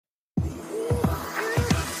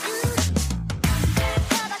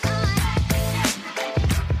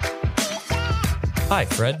Hi,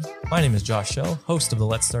 Fred. My name is Josh Shell, host of the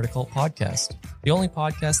Let's Start a Cult podcast, the only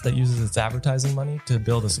podcast that uses its advertising money to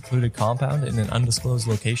build a secluded compound in an undisclosed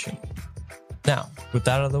location. Now, with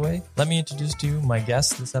that out of the way, let me introduce to you my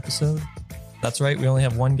guest this episode. That's right, we only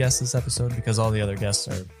have one guest this episode because all the other guests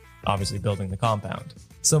are obviously building the compound.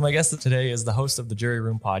 So my guest today is the host of the Jury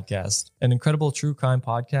Room podcast, an incredible true crime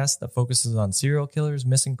podcast that focuses on serial killers,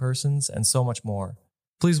 missing persons, and so much more.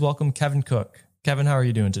 Please welcome Kevin Cook. Kevin, how are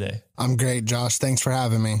you doing today? I'm great, Josh. Thanks for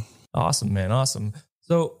having me. Awesome, man. Awesome.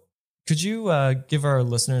 So could you give our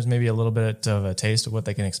listeners maybe a little bit of a taste of what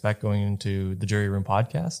they can expect going into the Jury Room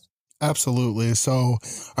podcast? Absolutely. So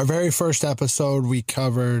our very first episode, we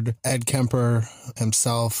covered Ed Kemper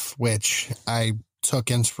himself, which I took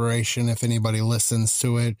inspiration. If anybody listens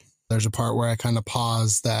to it, there's a part where I kind of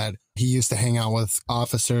paused that he used to hang out with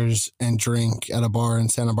officers and drink at a bar in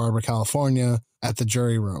Santa Barbara, California at the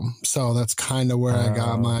Jury Room. So that's kind of where I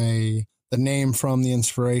got the name from, the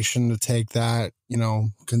inspiration to take that,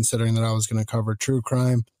 considering that I was going to cover true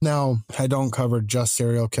crime. Now, I don't cover just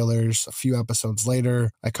serial killers. A few episodes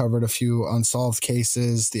later, I covered a few unsolved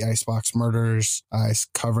cases, the Icebox murders. I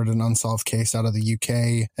covered an unsolved case out of the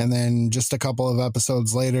UK. And then just a couple of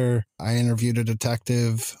episodes later, I interviewed a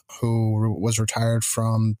detective who was retired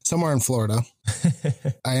from somewhere in Florida.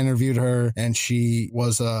 I interviewed her and she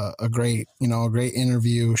was a great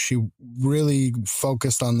interview. She really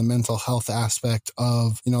focused on the mental health aspect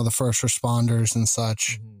of, the first responders and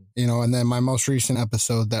such, and then my most recent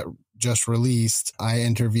episode that just released, I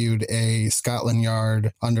interviewed a Scotland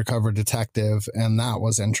Yard undercover detective, and that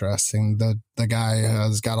was interesting. The guy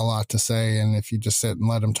has got a lot to say, and if you just sit and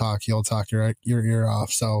let him talk, he'll talk your ear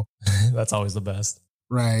off. So that's always the best.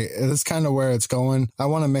 Right. It's kind of where it's going. I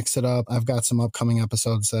want to mix it up. I've got some upcoming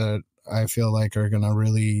episodes that I feel like are going to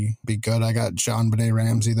really be good. I got John Benet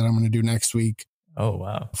Ramsey that I'm going to do next week. Oh,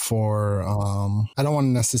 wow. For, I don't want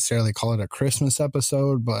to necessarily call it a Christmas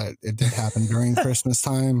episode, but it did happen during Christmas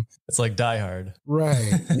time. It's like Die Hard.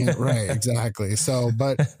 Right. Yeah, right. Exactly. So,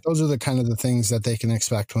 but those are the kind of the things that they can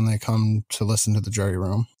expect when they come to listen to the Jury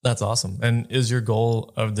Room. That's awesome. And is your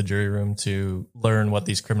goal of the Jury Room to learn what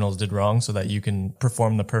these criminals did wrong so that you can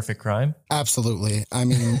perform the perfect crime? Absolutely. I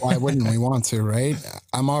mean, why wouldn't we want to, right?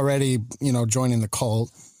 I'm already, joining the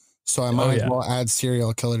cult. So I might as well add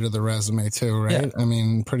serial killer to the resume too, right? Yeah. I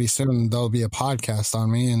mean, pretty soon there'll be a podcast on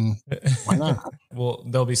me, and why not? Well,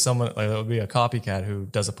 there'll be there'll be a copycat who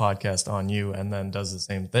does a podcast on you and then does the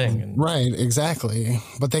same thing. And right, exactly.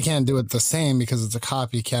 But they can't do it the same because it's a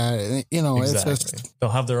copycat. Exactly. It's just...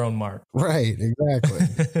 They'll have their own mark. Right,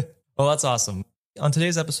 exactly. Well, that's awesome. On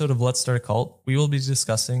today's episode of Let's Start a Cult, we will be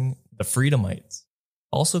discussing the Freedomites,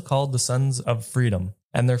 also called the Sons of Freedom,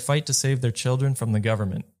 and their fight to save their children from the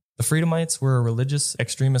government. The Freedomites were a religious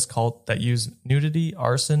extremist cult that used nudity,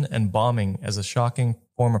 arson, and bombing as a shocking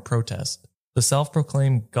form of protest. The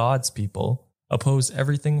self-proclaimed God's people opposed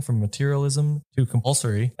everything from materialism to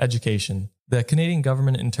compulsory education. The Canadian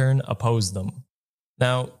government, in turn, opposed them.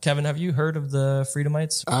 Now, Kevin, have you heard of the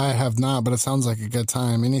Freedomites? I have not, but it sounds like a good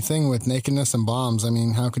time. Anything with nakedness and bombs, I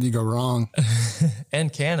mean, how could you go wrong?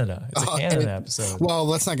 And Canada. It's a Canada episode. Well,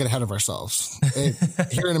 let's not get ahead of ourselves.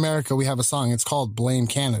 Here in America, we have a song. It's called Blame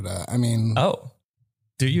Canada. I mean... Oh,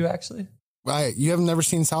 do you actually? You have never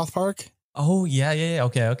seen South Park? Oh, yeah.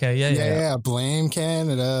 Okay. Yeah. Blame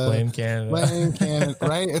Canada. Blame Canada. Blame Canada.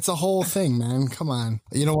 Right? It's a whole thing, man. Come on.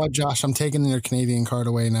 You know what, Josh? I'm taking your Canadian card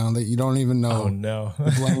away now that you don't even know. Oh, no.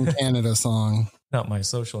 The Blame Canada song. Not my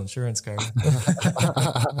social insurance card.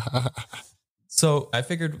 So I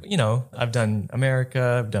figured, I've done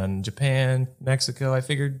America, I've done Japan, Mexico. I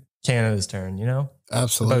figured Canada's turn,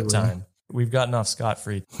 Absolutely. About time. We've gotten off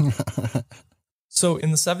scot-free. So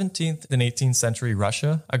in the 17th and 18th century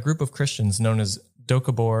Russia, a group of Christians known as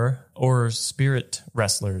Dokobor, or spirit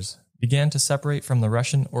wrestlers, began to separate from the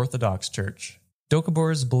Russian Orthodox Church.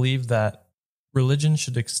 Dokobors believed that religion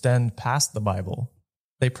should extend past the Bible.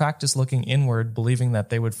 They practiced looking inward, believing that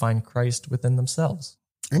they would find Christ within themselves.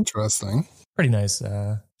 Interesting. Pretty nice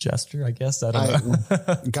gesture, I guess. I don't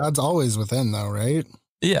know. God's always within, though, right?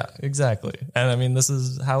 Yeah, exactly. And I mean, this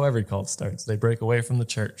is how every cult starts. They break away from the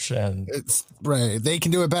church and... It's right. They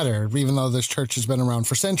can do it better, even though this church has been around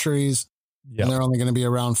for centuries. Yep. And they're only going to be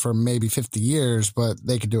around for maybe 50 years, but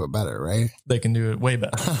they could do it better, right? They can do it way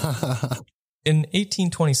better. In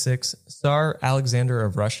 1826, Tsar Alexander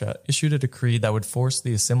of Russia issued a decree that would force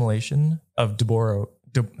the assimilation of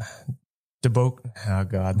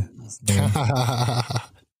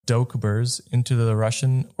Dokobors into the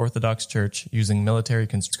Russian Orthodox Church using military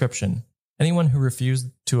conscription. Anyone who refused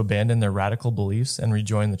to abandon their radical beliefs and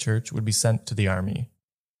rejoin the church would be sent to the army.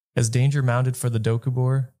 As danger mounted for the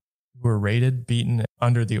Dokobor, who were raided, beaten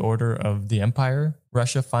under the order of the empire,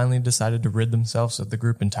 Russia finally decided to rid themselves of the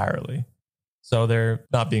group entirely. So they're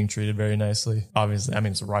not being treated very nicely. Obviously, I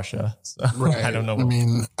mean, it's Russia. So Right. I don't know. I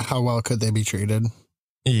mean, how well could they be treated?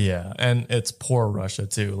 Yeah. And it's poor Russia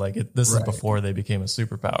too. Like this is before they became a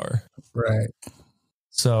superpower. Right.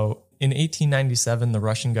 So in 1897, the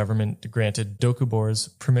Russian government granted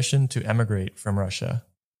Dokubors permission to emigrate from Russia.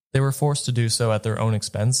 They were forced to do so at their own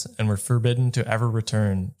expense and were forbidden to ever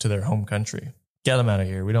return to their home country. Get them out of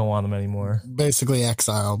here. We don't want them anymore. Basically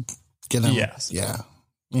exiled. Get them. Yes. Yeah.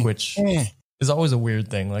 Which is always a weird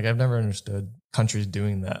thing. Like, I've never understood countries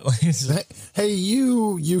doing that. Like, it's just, hey,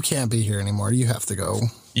 you can't be here anymore. You have to go.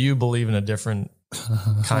 You believe in a different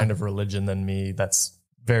kind of religion than me. That's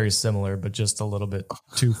very similar, but just a little bit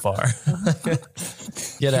too far.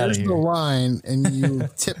 Get out of here. Here's the line, and you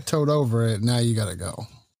tiptoed over it. Now you got to go.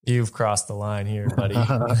 You've crossed the line here, buddy.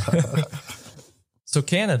 So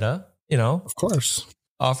Canada, of course,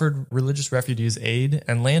 offered religious refugees aid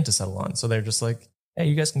and land to settle on. So they're just like, hey,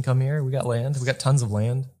 you guys can come here. We got land. We got tons of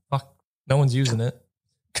land. Fuck, no one's using it.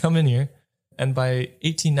 Come in here. And by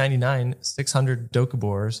 1899, 600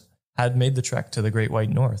 Dokubors had made the trek to the Great White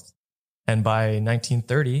North. And by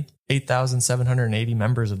 1930, 8,780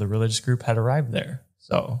 members of the religious group had arrived there.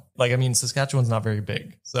 So, Saskatchewan's not very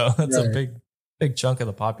big. So that's a big chunk of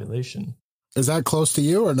the population. Is that close to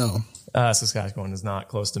you or no? Saskatchewan is not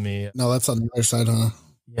close to me. No, that's on the other side, huh?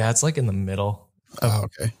 Yeah, it's like in the middle of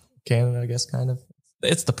Canada, I guess, kind of.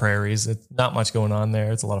 It's the prairies. It's not much going on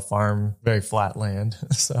there. It's a lot of farm, very flat land.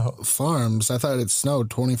 So farms. I thought it snowed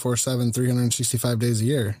 24/7, 365 days a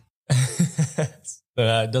year.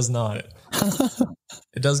 It does not.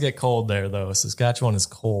 It does get cold there, though. Saskatchewan is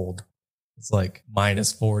cold. It's like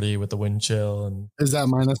minus 40 with the wind chill. And is that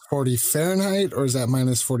minus 40 Fahrenheit or is that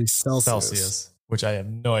minus 40 Celsius? Which I have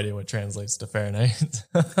no idea what translates to Fahrenheit.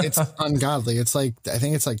 It's ungodly. It's like, I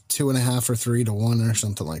think it's like 2.5 or 3 to 1 or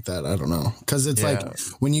something like that. I don't know. Because it's like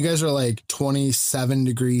when you guys are like 27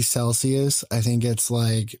 degrees Celsius, I think it's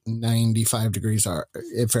like 95 degrees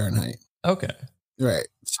Fahrenheit. Okay. Right.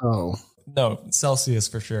 So. No, Celsius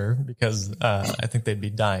for sure, because I think they'd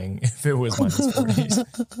be dying if it was minus 40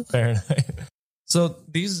 Fahrenheit. So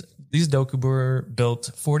these Dokubor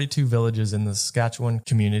built 42 villages in the Saskatchewan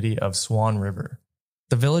community of Swan River.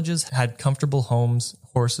 The villages had comfortable homes,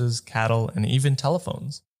 horses, cattle, and even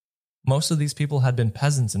telephones. Most of these people had been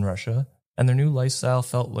peasants in Russia, and their new lifestyle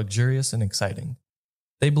felt luxurious and exciting.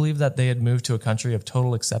 They believed that they had moved to a country of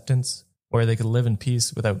total acceptance, where they could live in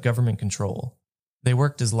peace without government control. They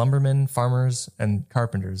worked as lumbermen, farmers, and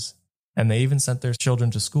carpenters, and they even sent their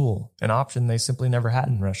children to school, an option they simply never had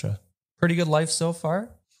in Russia. Pretty good life so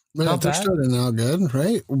far. Not they're starting out good,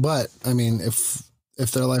 right? But, I mean, if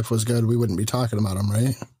their life was good, we wouldn't be talking about them,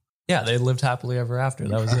 right? Yeah, they lived happily ever after.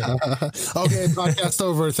 That was it. Okay, podcast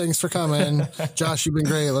over. Thanks for coming. Josh, you've been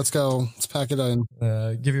great. Let's go. Let's pack it in.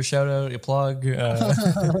 Give your shout out, your plug.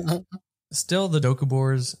 Still, the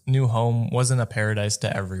Dokubors' new home wasn't a paradise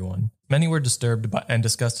to everyone. Many were disturbed and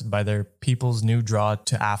disgusted by their people's new draw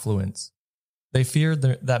to affluence. They feared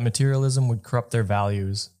that materialism would corrupt their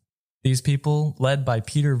values. These people, led by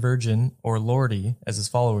Peter Virgin, or Lordy, as his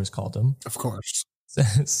followers called him, of course,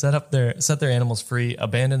 set their animals free,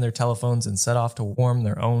 abandoned their telephones, and set off to form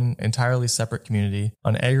their own entirely separate community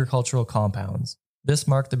on agricultural compounds. This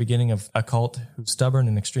marked the beginning of a cult whose stubborn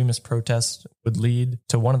and extremist protests would lead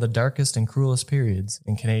to one of the darkest and cruelest periods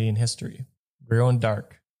in Canadian history. We're going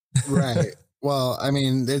dark. Right. Well, I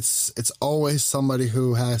mean, it's always somebody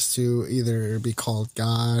who has to either be called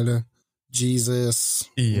God, Jesus,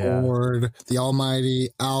 Lord, the Almighty,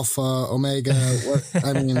 Alpha, Omega.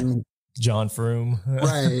 John Froome.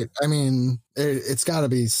 Right. I mean, it's got to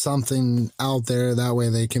be something out there. That way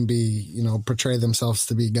they can be, portray themselves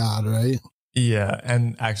to be God, right? Yeah.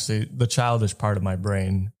 And actually, the childish part of my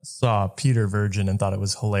brain saw Peter Virgin and thought it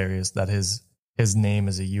was hilarious that his name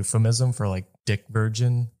is a euphemism for like Dick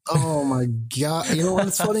Virgin. Oh my God. You know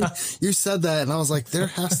what's funny? You said that and I was like, there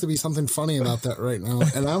has to be something funny about that right now.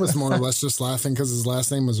 And I was more or less just laughing because his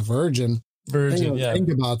last name was Virgin. Think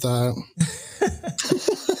about that.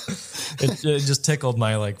 It just tickled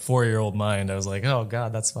my 4-year-old mind. I was like, oh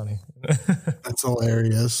God, that's funny. That's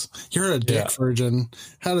hilarious. You're a Dick Virgin.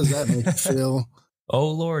 How does that make you feel? Oh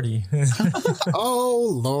Lordy. Oh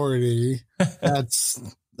Lordy.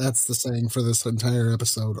 That's the saying for this entire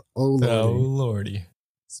episode. Oh Lordy. Oh Lordy.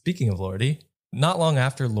 Speaking of Lordy, not long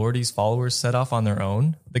after Lordy's followers set off on their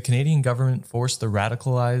own, the Canadian government forced the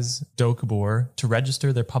radicalized Dokubor to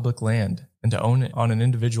register their public land and to own it on an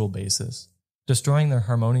individual basis, destroying their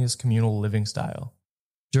harmonious communal living style.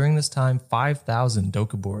 During this time, 5,000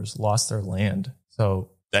 Dokubors lost their land.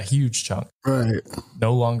 So a huge chunk. Right.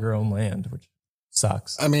 No longer own land, which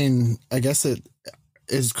sucks. I mean, I guess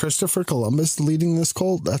is Christopher Columbus leading this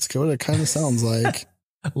cult? That's what it kind of sounds like.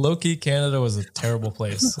 Low-key, Canada was a terrible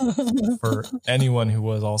place for anyone who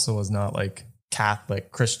was not like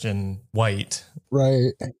Catholic, Christian, white.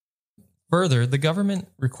 Right. Further, the government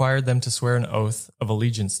required them to swear an oath of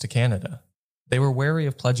allegiance to Canada. They were wary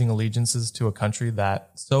of pledging allegiances to a country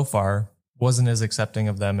that, so far, wasn't as accepting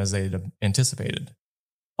of them as they'd anticipated.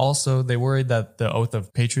 Also, they worried that the oath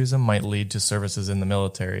of patriotism might lead to services in the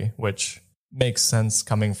military, which makes sense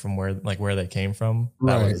coming from where they came from.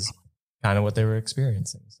 That was kind of what they were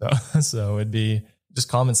experiencing. So it'd be just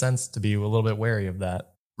common sense to be a little bit wary of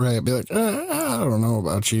that. Right. Be like, I don't know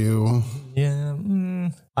about you. Yeah.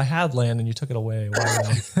 I had land and you took it away.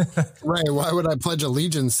 Why Right. Why would I pledge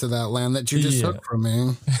allegiance to that land that you just took from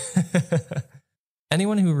me?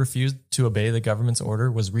 Anyone who refused to obey the government's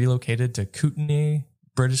order was relocated to Kootenay,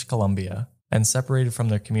 British Columbia, and separated from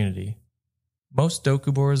their community. Most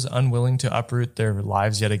Dokubors, unwilling to uproot their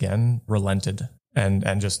lives yet again, relented and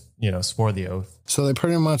just, swore the oath. So they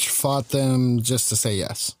pretty much fought them just to say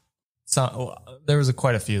yes. So there was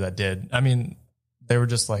quite a few that did. I mean, they were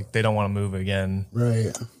just like, they don't want to move again.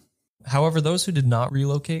 Right. However, those who did not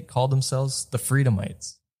relocate called themselves the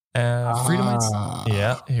Freedomites. Freedomites.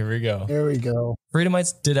 Yeah, here we go. Here we go.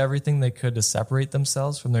 Freedomites did everything they could to separate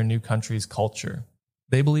themselves from their new country's culture.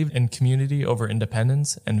 They believed in community over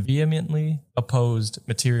independence and vehemently opposed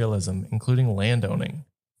materialism, including landowning.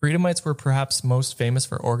 Freedomites were perhaps most famous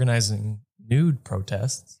for organizing nude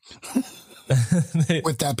protests.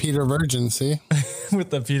 With that Peter Virgin, see? With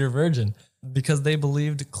the Peter Virgin. Because they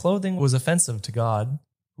believed clothing was offensive to God,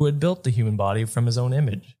 who had built the human body from his own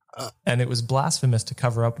image. And it was blasphemous to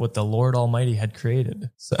cover up what the Lord Almighty had created.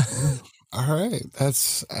 So. All right.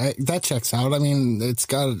 That checks out. I mean,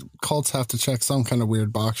 cults have to check some kind of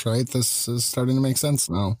weird box, right? This is starting to make sense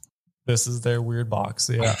now. This is their weird box.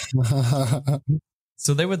 Yeah.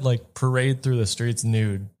 So they would parade through the streets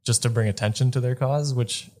nude just to bring attention to their cause,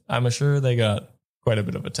 which I'm sure they got quite a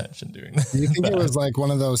bit of attention doing that. Do you think it was one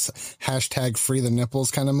of those hashtag free the nipples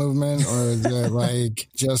kind of movement? Or is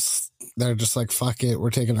it they're just like, fuck it, we're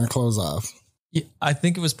taking our clothes off? Yeah, I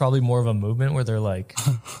think it was probably more of a movement where they're like,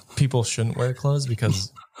 people shouldn't wear clothes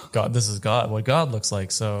because God, this is God, what God looks like.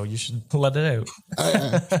 So you should let it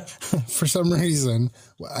out. For some reason,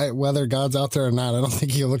 whether God's out there or not, I don't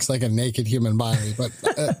think he looks like a naked human body, but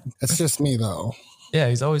it's just me though. Yeah,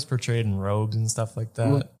 he's always portrayed in robes and stuff like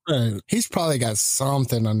that. Right. He's probably got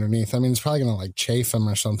something underneath. I mean, it's probably going to chafe him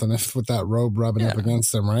or something with that robe rubbing up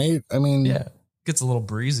against him, right? I mean, yeah, gets a little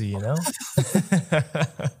breezy,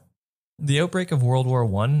 The outbreak of World War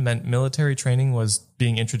I meant military training was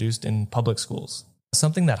being introduced in public schools,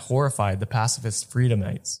 something that horrified the pacifist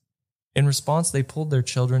Freedomites. In response, they pulled their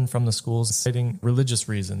children from the schools, citing religious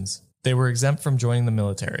reasons. They were exempt from joining the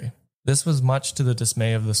military. This was much to the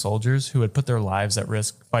dismay of the soldiers who had put their lives at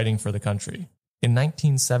risk fighting for the country. In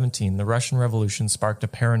 1917, the Russian Revolution sparked a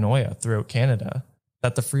paranoia throughout Canada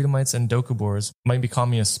that the Freedomites and Dokubors might be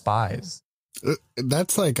communist spies.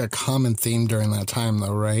 That's a common theme during that time,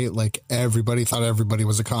 though, right? Everybody thought everybody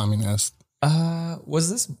was a communist.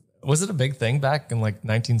 Was it a big thing back in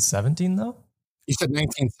 1917 though? You said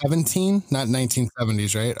 1917, not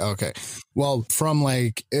 1970s, right? Okay. Well, from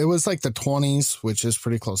it was the 20s, which is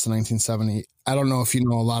pretty close to 1970. I don't know if you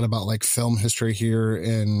know a lot about film history here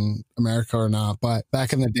in America or not, but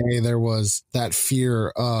back in the day, there was that fear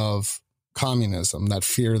of communism, that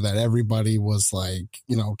fear that everybody was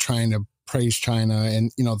trying to praise China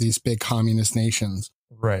and, these big communist nations.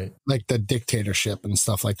 Right. The dictatorship and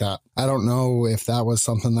stuff like that. I don't know if that was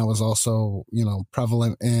something that was also,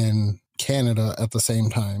 prevalent in Canada at the same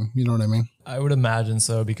time. You know what I mean? I would imagine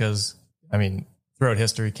so because, throughout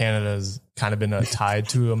history, Canada has kind of been tied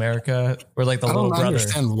to America. We're the little brother. I don't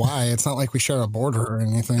understand why. It's not like we share a border or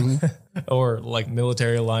anything. Or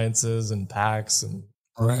military alliances and pacts and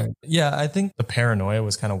right. Yeah, I think the paranoia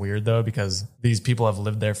was kind of weird though, because these people have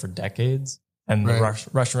lived there for decades and the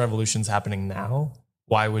Russian Revolution's happening now.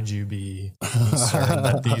 Why would you be concerned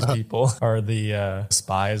that these people are the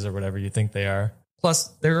spies or whatever you think they are? Plus,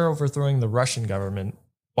 they're overthrowing the Russian government.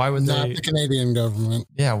 Why would not the Canadian government?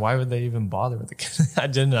 Yeah, why would they even bother with it? I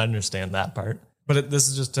didn't understand that part. But this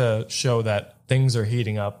is just to show that things are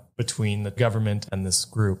heating up between the government and this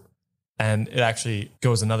group. And it actually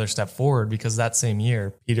goes another step forward because that same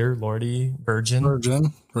year, Peter Lordy Virgin.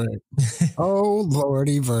 Right. Oh,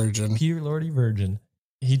 Lordy Virgin. Peter Lordy Virgin.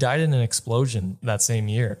 He died in an explosion that same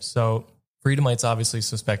year. So Freedomites obviously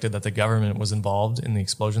suspected that the government was involved in the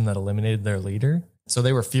explosion that eliminated their leader. So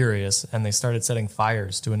they were furious and they started setting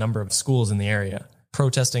fires to a number of schools in the area.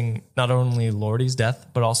 protesting not only Lordy's death,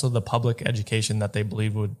 but also the public education that they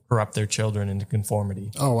believed would corrupt their children into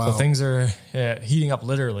conformity. Oh, wow. So things are heating up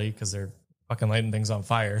literally because they're fucking lighting things on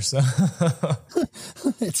fire. So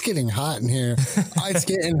it's getting hot in here. It's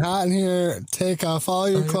getting hot in here. Take off all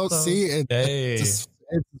your clothes. See, it's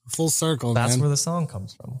full circle. That's man. where the song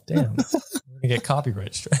comes from. Damn. We're going to get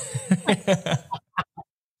copyright strike.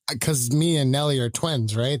 Because me and Nelly are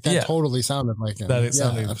twins, right? That totally sounded like him. That it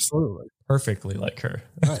sounded absolutely perfectly like her.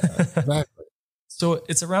 Right, exactly. So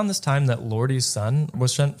it's around this time that Lordy's son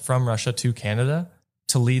was sent from Russia to Canada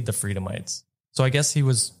to lead the Freedomites. So I guess he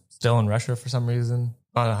was still in Russia for some reason.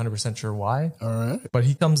 Not 100% sure why. All right. But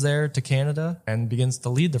he comes there to Canada and begins to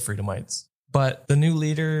lead the Freedomites. But the new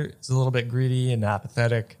leader is a little bit greedy and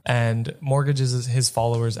apathetic and mortgages his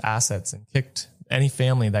followers' assets and kicked any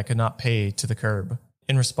family that could not pay to the curb.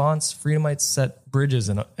 In response, Freedomites set bridges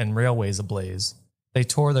and railways ablaze. They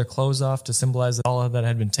tore their clothes off to symbolize all that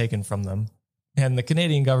had been taken from them. And the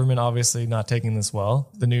Canadian government obviously not taking this well.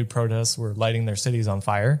 The nude protests were lighting their cities on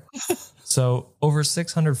fire. So over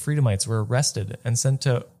 600 Freedomites were arrested and sent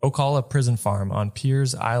to Ocala Prison Farm on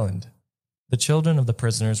Piers Island. The children of the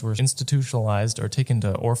prisoners were institutionalized or taken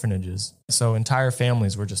to orphanages. So entire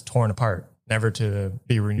families were just torn apart, never to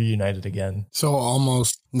be reunited again. So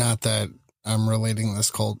almost, not that I'm relating this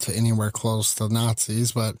cult to anywhere close to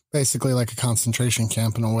Nazis, but basically like a concentration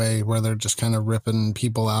camp in a way where they're just kind of ripping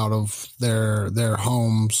people out of their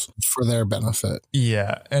homes for their benefit.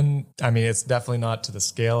 Yeah. And I mean, it's definitely not to the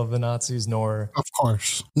scale of the Nazis, nor... Of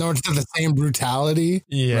course. Nor to the same brutality.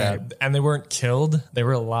 Yeah. Right. And they weren't killed. They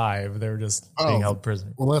were alive. They were just being held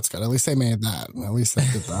prisoner. Well, that's good. At least they made that. At least they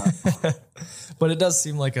did that. But it does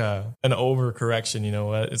seem like an overcorrection. You know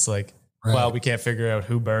what? It's like, right. Well, we can't figure out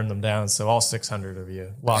who burned them down, so all 600 of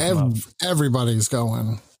you lock them up. Everybody's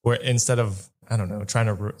going. Where instead of, I don't know, trying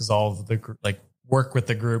to resolve work with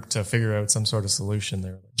the group to figure out some sort of solution,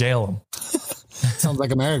 they're like, jail them. Sounds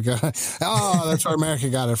like America. Oh, that's where America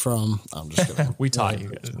got it from. I'm just kidding. We taught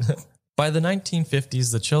you. By the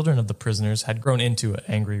 1950s, the children of the prisoners had grown into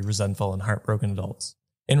angry, resentful, and heartbroken adults.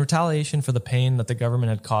 In retaliation for the pain that the government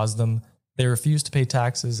had caused them, they refused to pay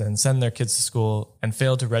taxes and send their kids to school and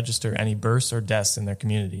failed to register any births or deaths in their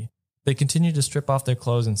community. They continued to strip off their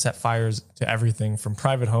clothes and set fires to everything from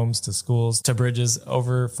private homes to schools to bridges.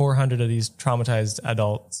 Over 400 of these traumatized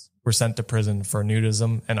adults were sent to prison for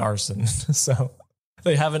nudism and arson. So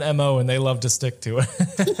they have an MO and they love to stick to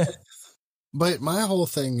it. But my whole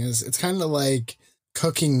thing is, it's kind of like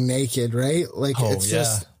cooking naked, right? Like,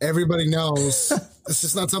 just, everybody knows it's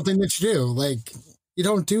just not something that you do. Like, you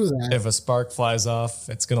don't do that. If a spark flies off,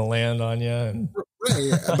 it's going to land on you. And...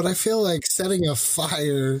 Right. But I feel like setting a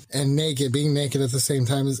fire and being naked at the same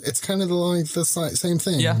time, it's kind of the same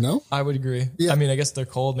thing. Yeah, no? I would agree. Yeah. I mean, I guess they're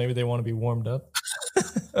cold. Maybe they want to be warmed up.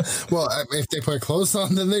 Well, if they put clothes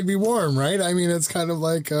on, then they'd be warm, right? I mean, it's kind of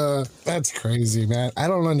like, that's crazy, man. I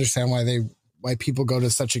don't understand why people go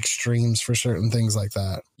to such extremes for certain things like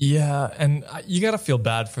that. Yeah. And you got to feel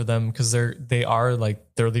bad for them because they're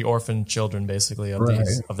the orphan children basically of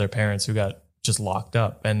of their parents who got just locked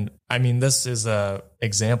up. And I mean, this is a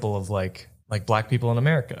example of like black people in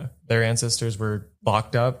America. Their ancestors were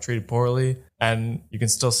locked up, treated poorly, and you can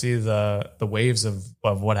still see the waves of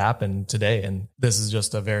what happened today. And this is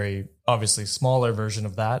just a very obviously smaller version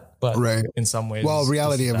of that, but in some ways, well,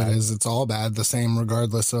 reality of it is it's all bad, the same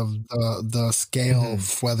regardless of the scale,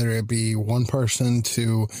 whether it be one person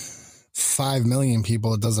to 5 million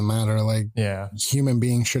people, it doesn't matter. Like, human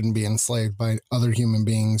beings shouldn't be enslaved by other human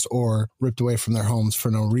beings or ripped away from their homes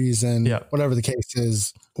for no reason. Whatever the case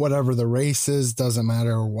is, whatever the race is, doesn't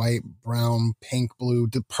matter. White, brown, pink, blue,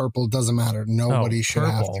 purple, doesn't matter. Nobody should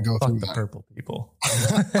have to go through the that. Purple people.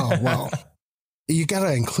 Oh, well. You got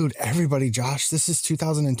to include everybody, Josh. This is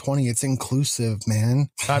 2020. It's inclusive, man.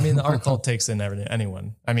 I mean, our cult takes in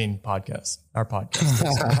anyone. I mean, our podcast.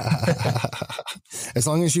 As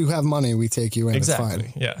long as you have money, we take you in. Exactly.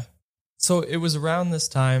 It's fine. Yeah. So it was around this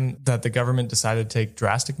time that the government decided to take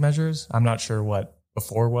drastic measures. I'm not sure what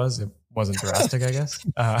before was. It wasn't drastic, I guess.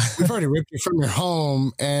 We've already ripped you from your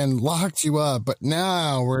home and locked you up, but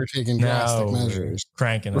now we're taking drastic measures.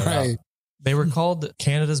 Cranking it up. They were called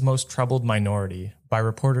Canada's Most Troubled Minority by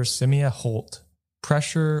reporter Simia Holt.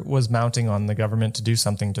 Pressure was mounting on the government to do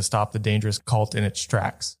something to stop the dangerous cult in its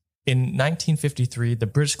tracks. In 1953, the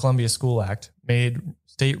British Columbia School Act made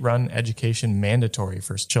state-run education mandatory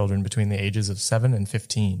for children between the ages of 7 and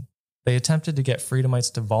 15. They attempted to get Freedomites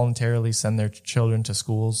to voluntarily send their children to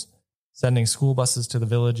schools, sending school buses to the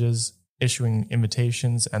villages, issuing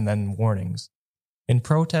invitations, and then warnings. In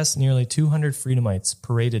protest, nearly 200 Freedomites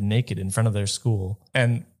paraded naked in front of their school.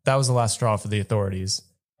 And that was the last straw for the authorities.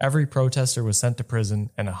 Every protester was sent to prison,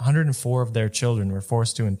 and 104 of their children were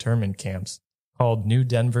forced to internment camps called New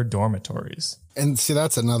Denver dormitories. And see,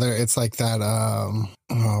 that's another, it's like that,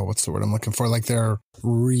 what's the word I'm looking for? Like they're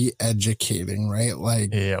re-educating, right? Like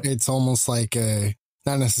It's almost like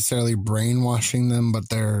not necessarily brainwashing them, but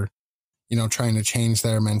they're, trying to change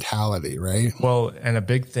their mentality, right? Well, and a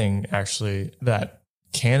big thing actually that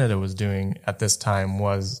Canada was doing at this time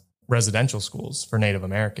was residential schools for Native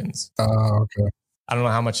Americans. Oh, okay. I don't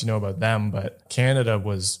know how much you know about them, but Canada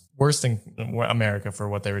was worse than America for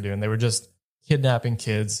what they were doing. They were just kidnapping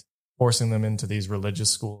kids, forcing them into these religious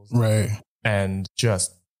schools. Right. And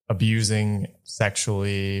just abusing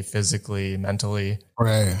sexually, physically, mentally.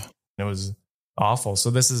 Right. It was awful. So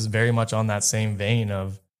this is very much on that same vein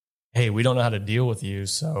of, hey, we don't know how to deal with you,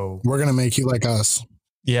 so we're going to make you like us.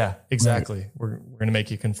 Yeah, exactly. Right. We're going to make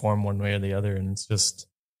you conform one way or the other. And it's just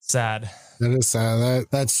sad. That is sad.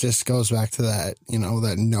 That just goes back to that,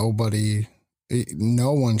 that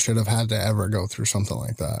no one should have had to ever go through something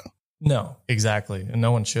like that. No, exactly. And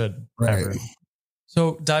no one should ever.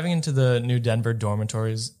 So diving into the New Denver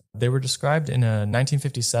dormitories, they were described in a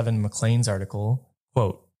 1957 Maclean's article,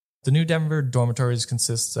 quote, "The New Denver dormitories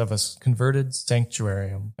consists of a converted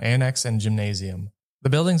sanctuarium, annex, and gymnasium. The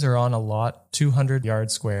buildings are on a lot 200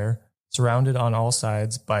 yards square, surrounded on all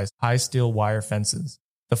sides by high steel wire fences.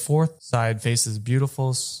 The fourth side faces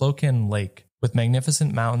beautiful Slocan Lake, with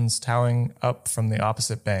magnificent mountains towering up from the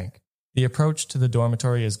opposite bank. The approach to the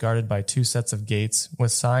dormitory is guarded by 2 sets of gates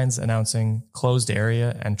with signs announcing closed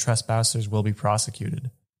area and trespassers will be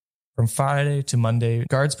prosecuted. From Friday to Monday,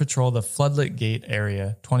 guards patrol the floodlit gate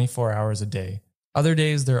area 24 hours a day. Other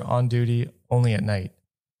days they're on duty only at night.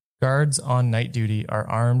 Guards on night duty are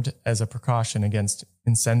armed as a precaution against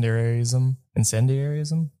incendiarism.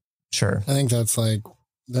 Incendiarism? Sure. I think that's like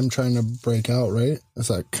them trying to break out, right? Is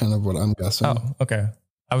that kind of what I'm guessing? Oh, okay.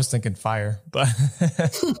 I was thinking fire, but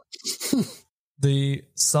the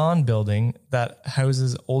Son building that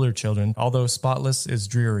houses older children, although spotless, is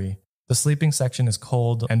dreary. The sleeping section is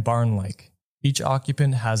cold and barn-like. Each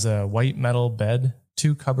occupant has a white metal bed,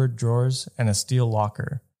 2 cupboard drawers, and a steel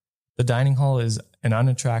locker. The dining hall is an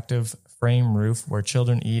unattractive frame roof where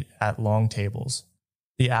children eat at long tables.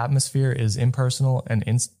 The atmosphere is impersonal and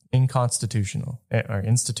institutional.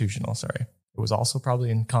 It was also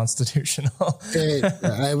probably unconstitutional.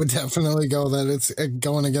 I would definitely go that it's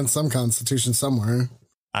going against some constitution somewhere.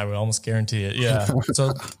 I would almost guarantee it. Yeah.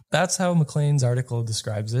 So that's how Maclean's article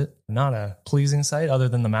describes it. Not a pleasing sight other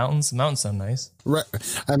than the mountains. The mountains sound nice. Right.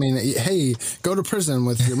 I mean, hey, go to prison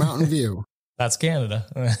with your mountain view. That's Canada.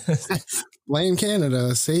 Blame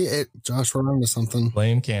Canada. See it. Josh, we're on to something.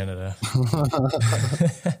 Blame Canada.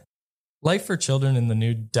 Life for children in the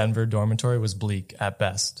New Denver dormitory was bleak at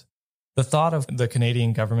best. The thought of the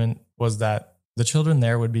Canadian government was that the children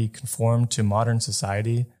there would be conformed to modern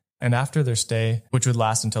society, and after their stay, which would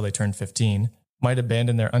last until they turned 15, might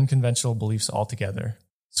abandon their unconventional beliefs altogether.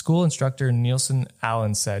 School instructor Nielsen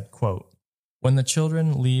Allen said, quote, "When the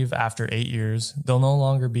children leave after 8 years, they'll no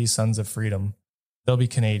longer be sons of freedom. They'll be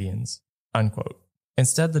Canadians," unquote.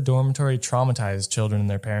 Instead, the dormitory traumatized children and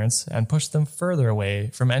their parents and pushed them further away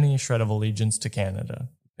from any shred of allegiance to Canada,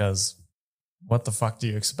 because what the fuck do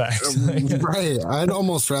you expect? Right. I'd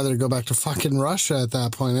almost rather go back to fucking Russia at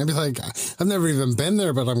that point. I'd be like, I've never even been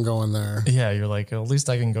there, but I'm going there. Yeah, you're like, at least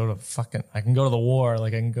I can go to the war.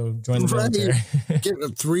 Like I can go join the military.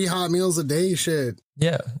 Get 3 hot meals a day shit.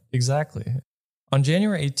 Yeah, exactly. On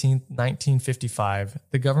January 18th, 1955,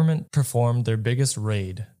 the government performed their biggest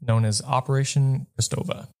raid, known as Operation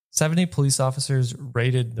Kristova. 70 police officers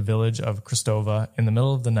raided the village of Kristova in the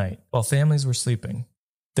middle of the night while families were sleeping.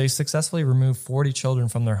 They successfully removed 40 children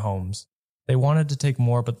from their homes. They wanted to take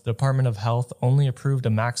more, but the Department of Health only approved a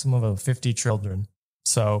maximum of 50 children.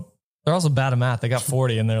 So they're also bad at math. They got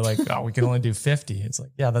 40 and they're like, oh, we can only do 50. It's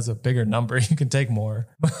like, yeah, that's a bigger number. You can take more.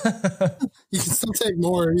 You can still take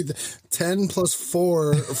more. 10 plus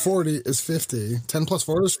 4, 40 is 50. 10 plus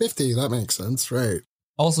 4 is 50. That makes sense, right?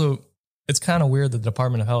 Also, it's kind of weird that the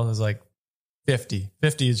Department of Health is like 50.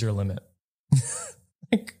 50 is your limit.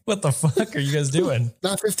 Like, what the fuck are you guys doing?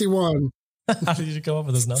 Not 51. How did you come up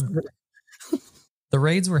with this number? The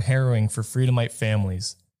raids were harrowing for Freedomite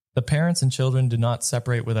families. The parents and children did not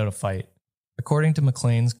separate without a fight. According to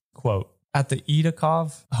Maclean's, quote, "At the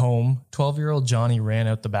Edakov home, 12-year-old Johnny ran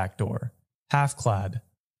out the back door, half-clad,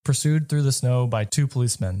 pursued through the snow by 2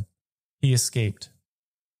 policemen. He escaped.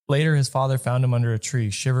 Later, his father found him under a tree,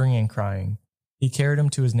 shivering and crying. He carried him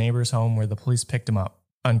to his neighbor's home where the police picked him up,"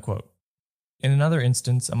 unquote. In another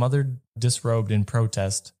instance, a mother disrobed in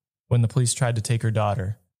protest when the police tried to take her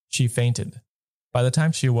daughter. She fainted. By the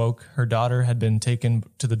time she awoke, her daughter had been taken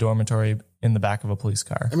to the dormitory in the back of a police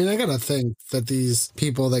car. I mean, I gotta think that these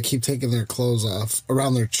people that keep taking their clothes off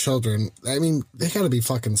around their children, I mean, they gotta be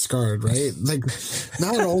fucking scarred, right? Like,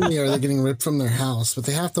 not only are they getting ripped from their house, but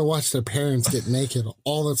they have to watch their parents get naked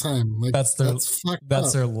all the time. Like, that's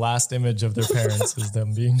their last image of their parents is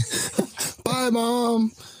them being bye,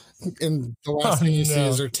 Mom. And the last thing you see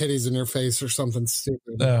is their titties in your face or something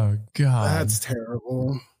stupid. Oh God, that's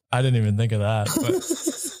terrible. I didn't even think of that. But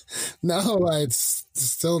no, it's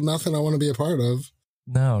still nothing I want to be a part of.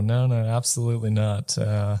 No, absolutely not.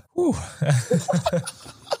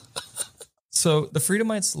 So the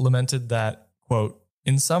Freedomites lamented that, quote,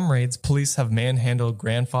 in some raids, police have manhandled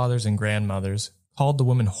grandfathers and grandmothers, called the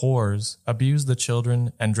women whores, abused the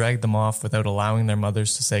children, and dragged them off without allowing their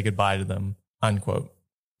mothers to say goodbye to them, unquote.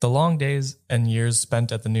 The long days and years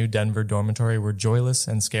spent at the New Denver dormitory were joyless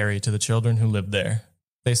and scary to the children who lived there.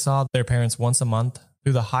 They saw their parents once a month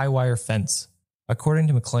through the high wire fence. According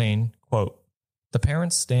to Maclean, quote, the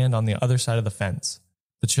parents stand on the other side of the fence.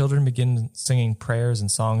 The children begin singing prayers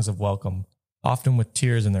and songs of welcome, often with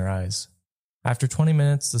tears in their eyes. After 20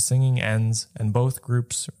 minutes, the singing ends and both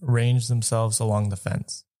groups arrange themselves along the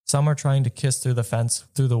fence. Some are trying to kiss through the fence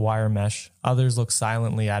through the wire mesh. Others look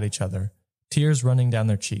silently at each other, tears running down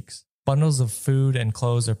their cheeks. Bundles of food and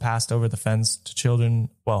clothes are passed over the fence to children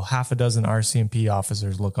while half a dozen RCMP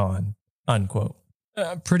officers look on, unquote.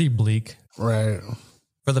 Pretty bleak. Right.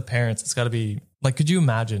 For the parents, it's got to be, like, could you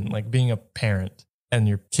imagine, like, being a parent and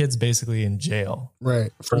your kid's basically in jail?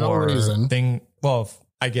 Right. For no reason. Well,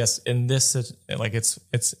 I guess in this, like,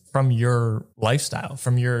 it's from your lifestyle,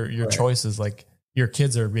 from your right. choices, like, your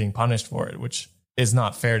kids are being punished for it, which is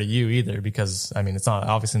not fair to you either, because I mean, it's not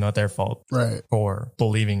obviously not their fault, right, for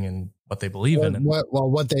believing in what they believe in.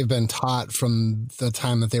 What they've been taught from the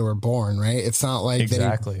time that they were born, right? It's not like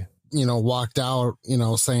exactly, they, walked out,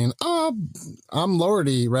 saying, "Oh, I'm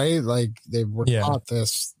Lordy," right? Like they were taught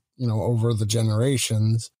this, over the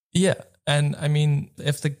generations. Yeah. And I mean,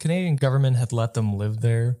 if the Canadian government had let them live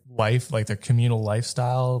their life, like their communal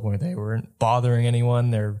lifestyle, where they weren't bothering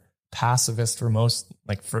anyone, they're pacifist for most,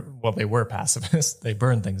 they were pacifists. They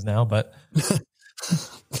burn things now, but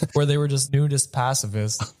where they were just nudist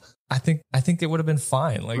pacifists, I think it would have been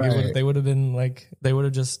fine. Like right. They would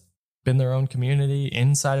have just been their own community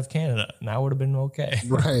inside of Canada, and that would have been okay.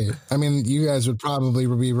 Right. I mean, you guys would probably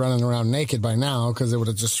be running around naked by now because it would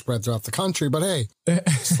have just spread throughout the country, but hey,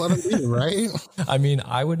 just let them be, right? I mean,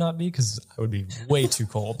 I would not be, because I would be way too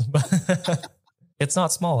cold. It's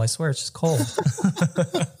not small, I swear, it's just cold.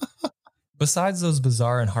 Besides those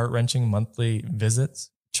bizarre and heart-wrenching monthly visits,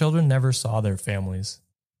 children never saw their families.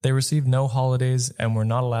 They received no holidays and were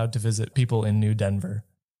not allowed to visit people in New Denver.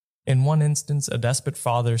 In one instance, a desperate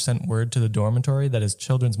father sent word to the dormitory that his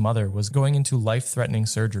children's mother was going into life-threatening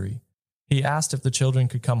surgery. He asked if the children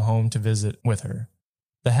could come home to visit with her.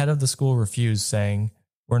 The head of the school refused, saying,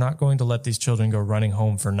 "We're not going to let these children go running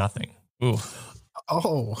home for nothing." Ooh.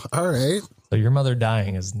 Oh, all right. So your mother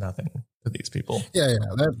dying is nothing to these people. Yeah,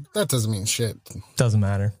 that doesn't mean shit. Doesn't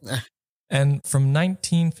matter. And from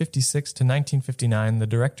 1956 to 1959, the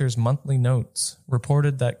director's monthly notes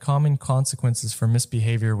reported that common consequences for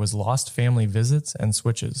misbehavior was lost family visits and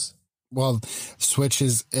switches. Well,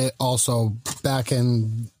 switches, it also back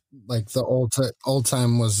in like the old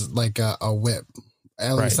time was like a whip.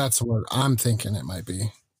 At least that's what I'm thinking it might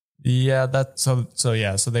be. Yeah, so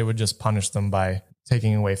they would just punish them by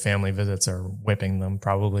taking away family visits or whipping them,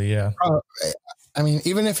 probably. Yeah. I mean,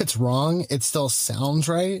 even if it's wrong, it still sounds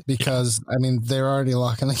right, because I mean, they're already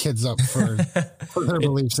locking the kids up for their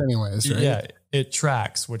beliefs anyways, right? Yeah, it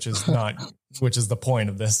tracks, which is the point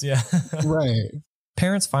of this. Yeah. Right.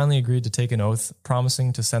 Parents finally agreed to take an oath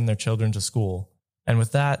promising to send their children to school. And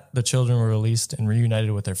with that, the children were released and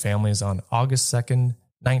reunited with their families on August 2nd,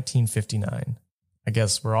 1959. I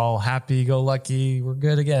guess we're all happy-go-lucky. We're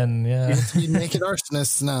good again. Yeah. You get to be naked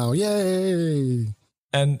arsonists now. Yay.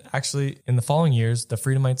 And actually, in the following years, the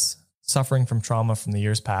Freedomites, suffering from trauma from the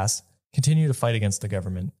years past, continued to fight against the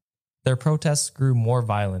government. Their protests grew more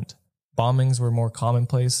violent. Bombings were more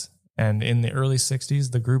commonplace. And in the early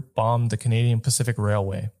 60s, the group bombed the Canadian Pacific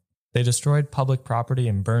Railway. They destroyed public property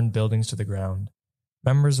and burned buildings to the ground.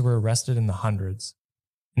 Members were arrested in the hundreds.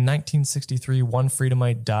 In 1963, one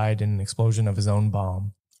Freedomite died in an explosion of his own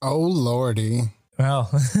bomb. Oh, Lordy. Well,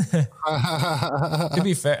 to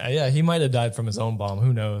be fair, yeah, he might have died from his own bomb.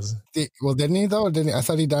 Who knows? Well, didn't he, though? Didn't he? I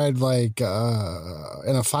thought he died, like, in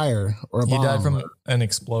a fire or a bomb. He died from an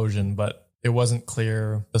explosion, but it wasn't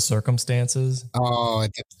clear the circumstances. Oh,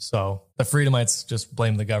 so the Freedomites just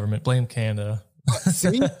blamed the government, blamed Canada.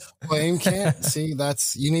 See, blame can't see.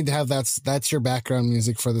 You need to have that's your background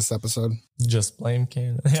music for this episode. Just blame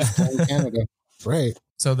Canada. Just blame Canada, right?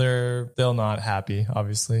 So they're still not happy,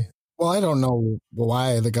 obviously. Well, I don't know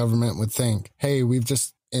why the government would think, hey, we've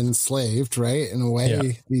just enslaved, right? In a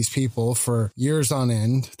way, these people for years on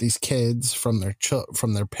end, these kids from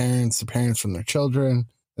their parents, the parents from their children.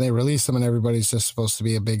 They release them and everybody's just supposed to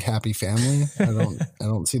be a big happy family. I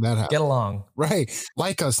don't see that happen. Get along. Right.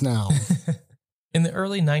 Like us now. In the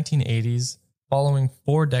early 1980s, following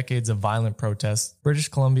 4 decades of violent protests, British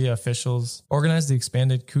Columbia officials organized the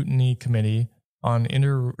expanded Kootenai Committee on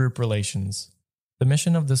Intergroup Relations. The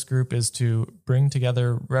mission of this group is to bring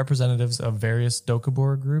together representatives of various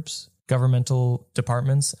Doukhobor groups, governmental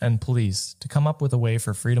departments, and police to come up with a way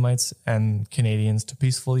for Freedomites and Canadians to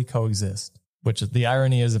peacefully coexist. Which the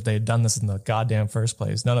irony is, if they had done this in the goddamn first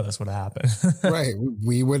place, none of this would have happened. Right.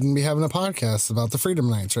 We wouldn't be having a podcast about the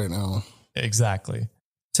Freedomites right now. Exactly.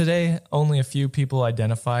 Today, only a few people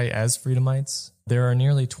identify as Freedomites. There are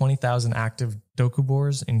nearly 20,000 active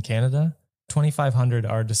Doukhobors in Canada. 2,500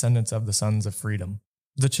 are descendants of the Sons of Freedom.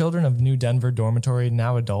 The children of New Denver Dormitory,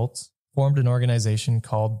 now adults, formed an organization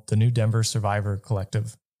called the New Denver Survivor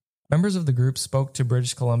Collective. Members of the group spoke to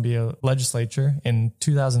British Columbia legislature in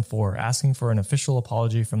 2004 asking for an official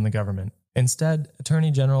apology from the government. Instead, Attorney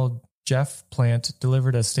General Jeff Plant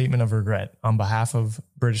delivered a statement of regret on behalf of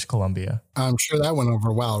British Columbia. I'm sure that went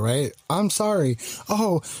over well, right? I'm sorry.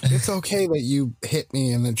 Oh, it's okay that you hit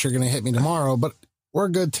me and that you're going to hit me tomorrow, but we're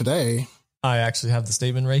good today. I actually have the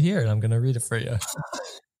statement right here, and I'm going to read it for you.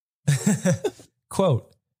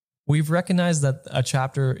 Quote, "We've recognized that a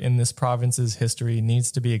chapter in this province's history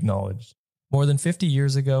needs to be acknowledged. More than 50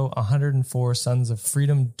 years ago, 104 Sons of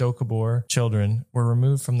Freedom Doukhobor children were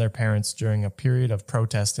removed from their parents during a period of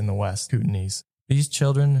protest in the West Kootenays. These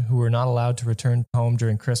children, who were not allowed to return home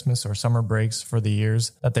during Christmas or summer breaks for the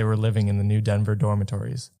years that they were living in the New Denver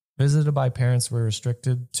dormitories, visited by parents, were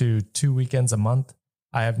restricted to 2 weekends a month.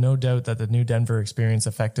 I have no doubt that the New Denver experience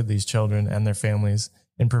affected these children and their families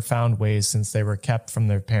in profound ways since they were kept from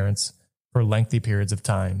their parents for lengthy periods of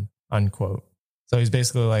time," unquote. So he's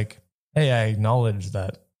basically like, hey, I acknowledge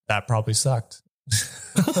that probably sucked.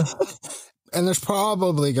 And there's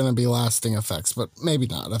probably going to be lasting effects, but maybe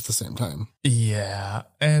not at the same time. Yeah.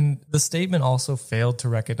 And the statement also failed to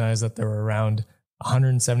recognize that there were around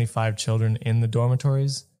 175 children in the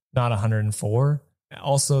dormitories, not 104.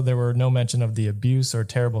 Also, there were no mention of the abuse or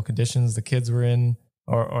terrible conditions the kids were in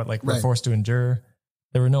or were forced to endure.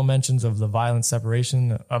 There were no mentions of the violent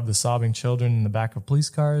separation of the sobbing children in the back of police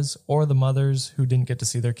cars or the mothers who didn't get to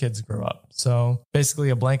see their kids grow up. So basically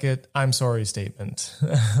a blanket, I'm sorry statement.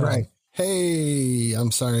 Right. Hey,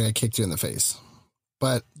 I'm sorry I kicked you in the face.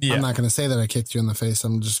 But I'm not going to say that I kicked you in the face.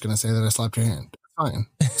 I'm just going to say that I slapped your hand. Fine.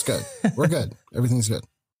 It's good. We're good. Everything's good.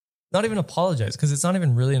 Not even apologize, because it's not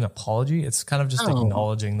even really an apology. It's kind of just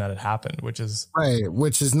acknowledging that it happened, which is... Right.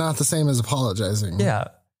 Which is not the same as apologizing. Yeah.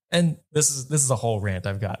 And this is a whole rant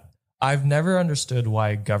I've got. I've never understood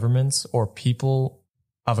why governments or people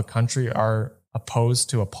of a country are opposed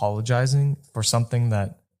to apologizing for something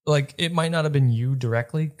that, like, it might not have been you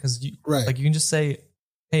directly, because you can just say,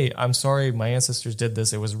 hey, I'm sorry, my ancestors did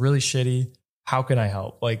this. It was really shitty. How can I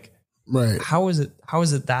help? Like, right. How is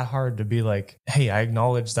it that hard to be like, hey, I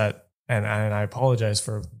acknowledge that and I apologize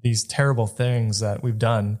for these terrible things that we've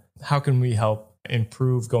done. How can we help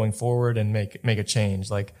improve going forward and make a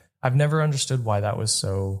change? Like, I've never understood why that was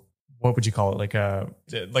so, what would you call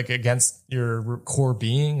it? Like against your core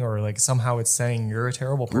being, or like somehow it's saying you're a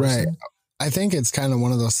terrible person. Right. I think it's kind of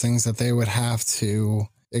one of those things that they would have to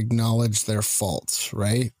acknowledge their faults,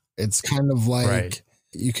 right? It's kind of like,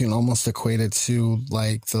 you can almost equate it to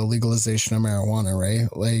like the legalization of marijuana, right?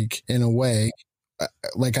 Like in a way,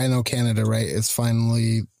 like I know Canada, right? It's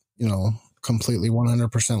finally, completely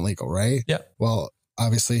 100% legal, right? Yeah. Well,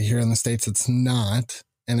 obviously here in the States, it's not.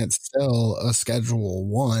 And it's still a Schedule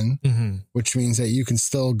 1, which means that you can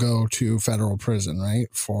still go to federal prison, right,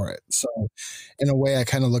 for it. So in a way, I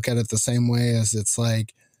kind of look at it the same way as it's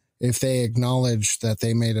like, if they acknowledge that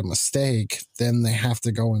they made a mistake, then they have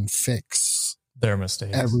to go and fix their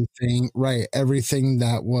mistakes. Everything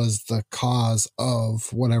that was the cause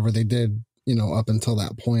of whatever they did, up until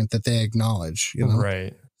that point that they acknowledge,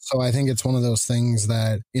 Right. So I think it's one of those things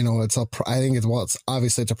that, it's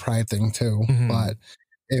obviously it's a pride thing too, but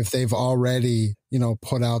if they've already,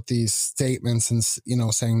 put out these statements and,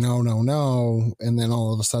 saying no, and then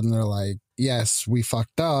all of a sudden they're like, yes, we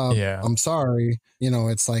fucked up. Yeah. I'm sorry.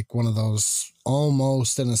 It's like one of those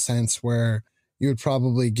almost in a sense where, you would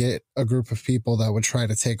probably get a group of people that would try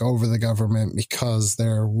to take over the government because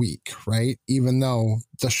they're weak, right? Even though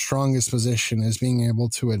the strongest position is being able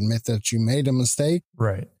to admit that you made a mistake,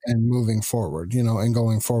 right, and moving forward, and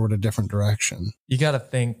going forward a different direction. You got to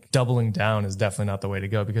think doubling down is definitely not the way to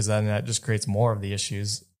go, because then that just creates more of the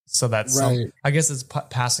issues. So that's right. I guess it's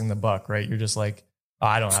passing the buck, right? You're just like, oh,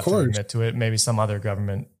 I don't have to admit to it. Maybe some other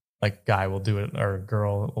government like guy will do it, or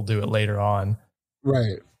girl will do it later on.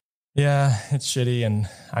 Right. Yeah, it's shitty. And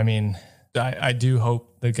I mean, I do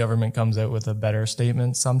hope the government comes out with a better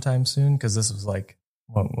statement sometime soon, because this was like,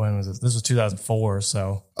 when was this? This was 2004.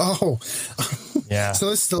 So, yeah. So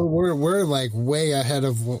it's still, we're like way ahead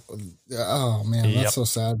of, oh man, that's so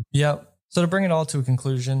sad. Yep. So to bring it all to a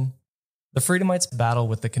conclusion, the Freedomites' battle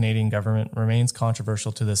with the Canadian government remains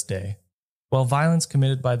controversial to this day. While violence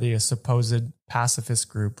committed by the supposed pacifist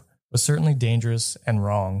group was certainly dangerous and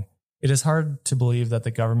wrong, it is hard to believe that the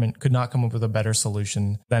government could not come up with a better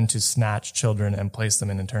solution than to snatch children and place them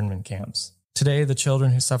in internment camps. Today, the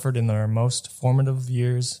children who suffered in their most formative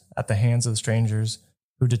years at the hands of strangers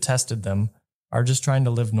who detested them are just trying to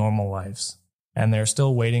live normal lives, and they're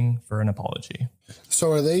still waiting for an apology.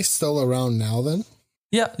 So are they still around now then?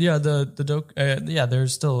 Yeah.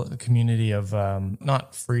 There's still a community of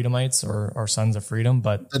not Freedomites or Sons of Freedom,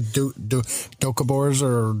 but the Dokabors,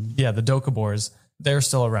 or the Dokabors. They're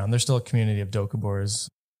still around. There's still a community of Dokabors,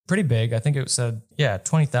 pretty big. I think it said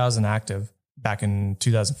 20,000 active back in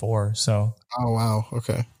 2004. So oh wow,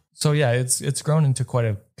 okay. So yeah, it's grown into quite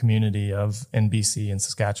a community in BC and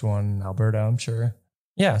Saskatchewan and Alberta, I'm sure.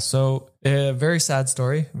 Yeah. So a very sad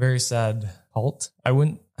story, very sad cult.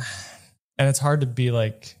 And it's hard to be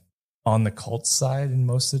like on the cult side in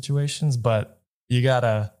most situations, but you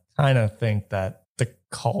gotta kind of think that the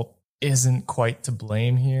cult isn't quite to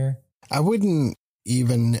blame here. I wouldn't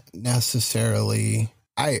even necessarily.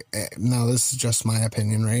 Now this is just my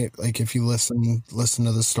opinion, right? Like if you listen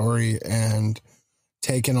to the story and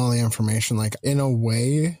take in all the information, like in a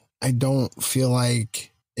way, I don't feel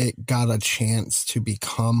like it got a chance to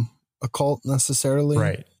become a cult necessarily.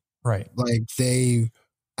 Right. Like they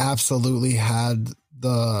absolutely had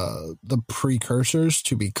the precursors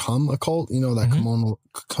to become a cult, that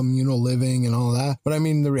communal living and all that. But I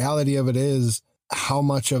mean, the reality of it is how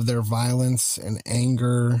much of their violence and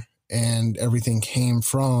anger and everything came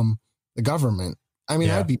from the government. I mean,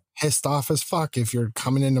 I'd be pissed off as fuck if you're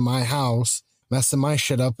coming into my house, messing my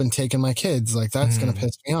shit up and taking my kids. Like that's going to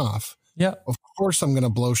piss me off. Yeah. Of course I'm going to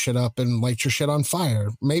blow shit up and light your shit on fire.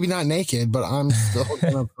 Maybe not naked, but I'm still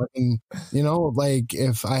going to fucking, like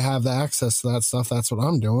if I have the access to that stuff, that's what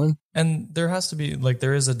I'm doing. And there has to be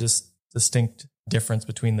there is a distinct difference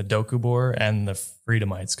between the Dokubor and the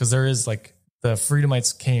Freedomites. Cause there is the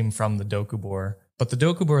Freedomites came from the Dokubor, but the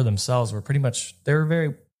Dokubor themselves were they were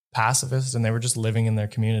very pacifist and they were just living in their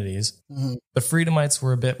communities. Mm-hmm. The Freedomites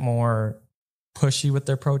were a bit more pushy with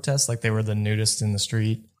their protests. Like they were the nudists in the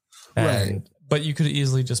street. Right. But you could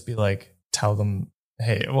easily just be tell them,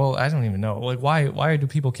 hey, well, I don't even know. Why do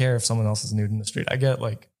people care if someone else is nude in the street? I get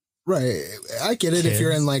right. I get it. Kids. If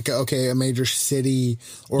you're in a major city,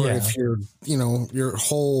 or if you're, your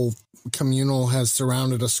whole communal has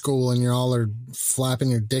surrounded a school and you all are flapping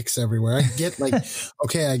your dicks everywhere. I get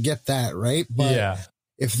okay, I get that. Right. But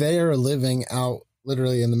if they are living out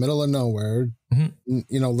literally in the middle of nowhere,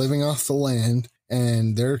 living off the land,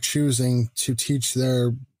 and they're choosing to teach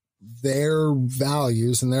their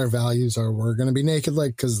values, and their values are we're going to be naked,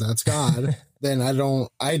 because that's God, then I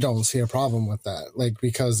don't see a problem with that.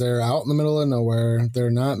 Because they're out in the middle of nowhere, they're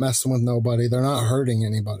not messing with nobody, they're not hurting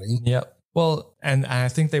anybody. Yep. Well, and I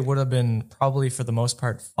think they would have been probably for the most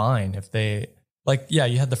part fine if they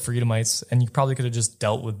you had the Freedomites and you probably could have just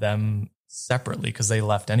dealt with them separately because they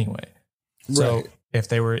left anyway. So right.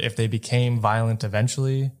 if they became violent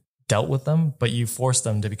eventually, dealt with them, but you forced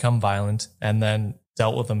them to become violent and then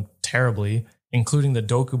dealt with them terribly, including the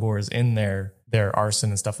Dokubors in their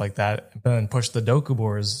arson and stuff like that, and then pushed the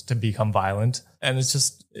Dokubors to become violent. And it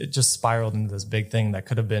just spiraled into this big thing that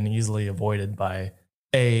could have been easily avoided by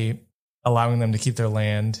allowing them to keep their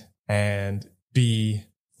land, and B,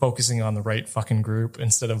 focusing on the right fucking group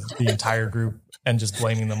instead of the entire group and just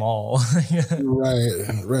blaming them all.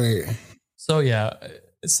 Right. So yeah,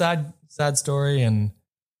 sad story, and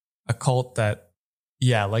a cult that,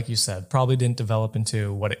 like you said, probably didn't develop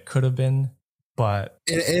into what it could have been, but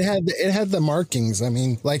it had the markings. I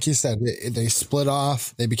mean, like you said, they split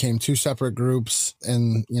off, they became two separate groups,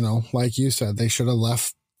 and like you said, they should have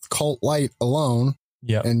left cult light alone.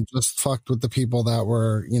 Yeah. And just fucked with the people that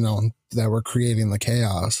were, that were creating the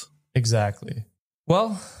chaos. Exactly.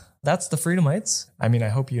 Well, that's the Freedomites. I mean, I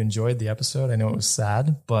hope you enjoyed the episode. I know it was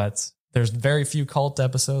sad, but there's very few cult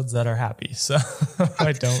episodes that are happy. So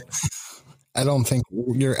I don't think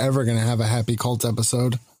you're ever going to have a happy cult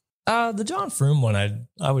episode. The John Froome one,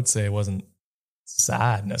 I would say it wasn't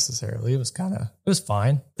sad necessarily. It was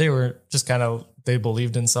fine. They were just they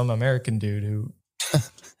believed in some American dude who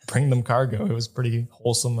bring them cargo. It was pretty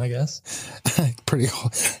wholesome, I guess.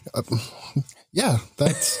 Yeah,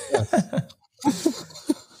 that's... Yeah.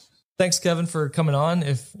 Thanks, Kevin, for coming on.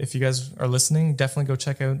 If you guys are listening, definitely go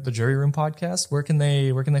check out the Jury Room podcast. Where can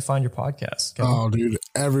they find your podcast, Kevin? Oh, dude,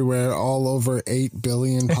 everywhere, all over 8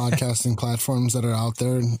 billion podcasting platforms that are out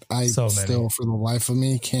there. I still, for the life of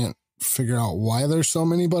me, can't figure out why there's so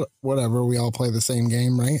many, but whatever. We all play the same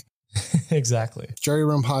game, right? Exactly. Jury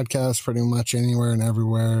Room podcast, pretty much anywhere and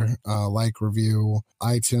everywhere. Review,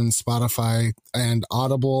 iTunes, Spotify, and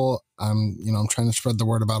Audible. I'm trying to spread the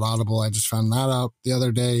word about Audible. I just found that out the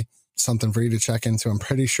other day. Something for you to check into. I'm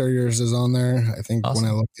pretty sure yours is on there. I think When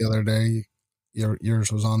I looked the other day,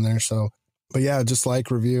 yours was on there. So, but yeah, just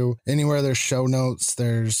review anywhere there's show notes.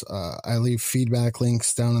 There's, I leave feedback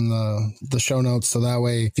links down in the show notes. So that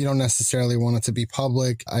way, if you don't necessarily want it to be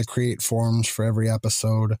public, I create forums for every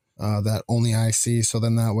episode, that only I see. So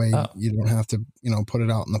then that way you don't have to, put it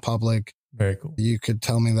out in the public. Very cool. You could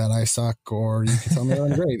tell me that I suck, or you could tell me that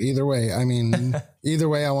I'm great. Either way, either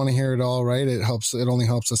way, I want to hear it all, right? It only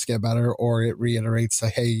helps us get better, or it reiterates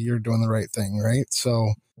that, hey, you're doing the right thing, right?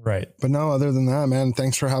 So, right. But no, other than that, man,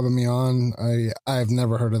 thanks for having me on. I've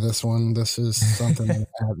never heard of this one. This is something that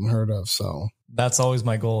I hadn't heard of. So that's always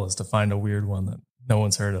my goal, is to find a weird one that no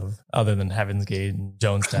one's heard of other than Heaven's Gate and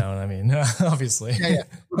Jonestown. Obviously. Yeah.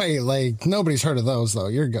 Wait, nobody's heard of those though.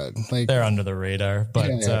 You're good. They're under the radar,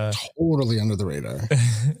 but totally under the radar.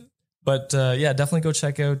 But definitely go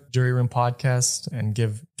check out Jury Room Podcast and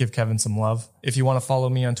give Kevin some love. If you want to follow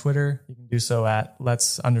me on Twitter, you can do so at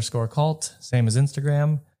 _cult, same as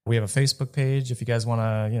Instagram. We have a Facebook page. If you guys want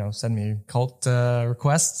to, send me cult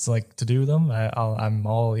requests, to do them, I'm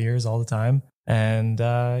all ears all the time. And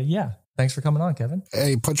thanks for coming on, Kevin.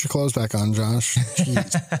 Hey, put your clothes back on, Josh.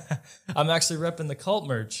 I'm actually repping the cult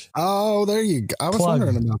merch. Oh, there you go. I was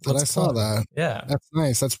wondering about that. I saw that. Yeah. That's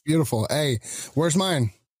nice. That's beautiful. Hey, where's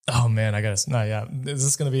mine? Oh man, is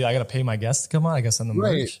this going to be, I got to pay my guests to come on? I guess on the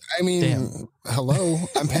merch. Right. Hello,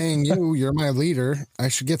 I'm paying you. You're my leader. I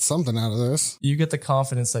should get something out of this. You get the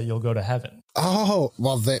confidence that you'll go to heaven. Oh,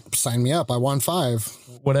 well, sign me up. I want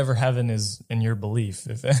 5. Whatever heaven is in your belief.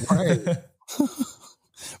 Right.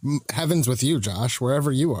 Heaven's with you, Josh,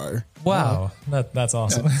 wherever you are. Wow. That's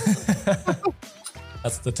awesome.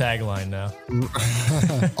 That's the tagline now.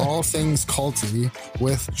 All things culty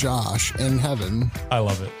with Josh in heaven. I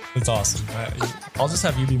love it. It's awesome. I'll just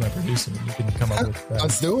have you be my producer. You can come up with that.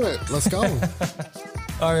 Let's do it. Let's go.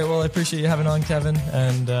 All right. Well, I appreciate you having on, Kevin.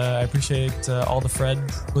 And I appreciate all the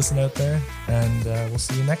Freds listening out there. And we'll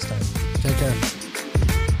see you next time. Take care.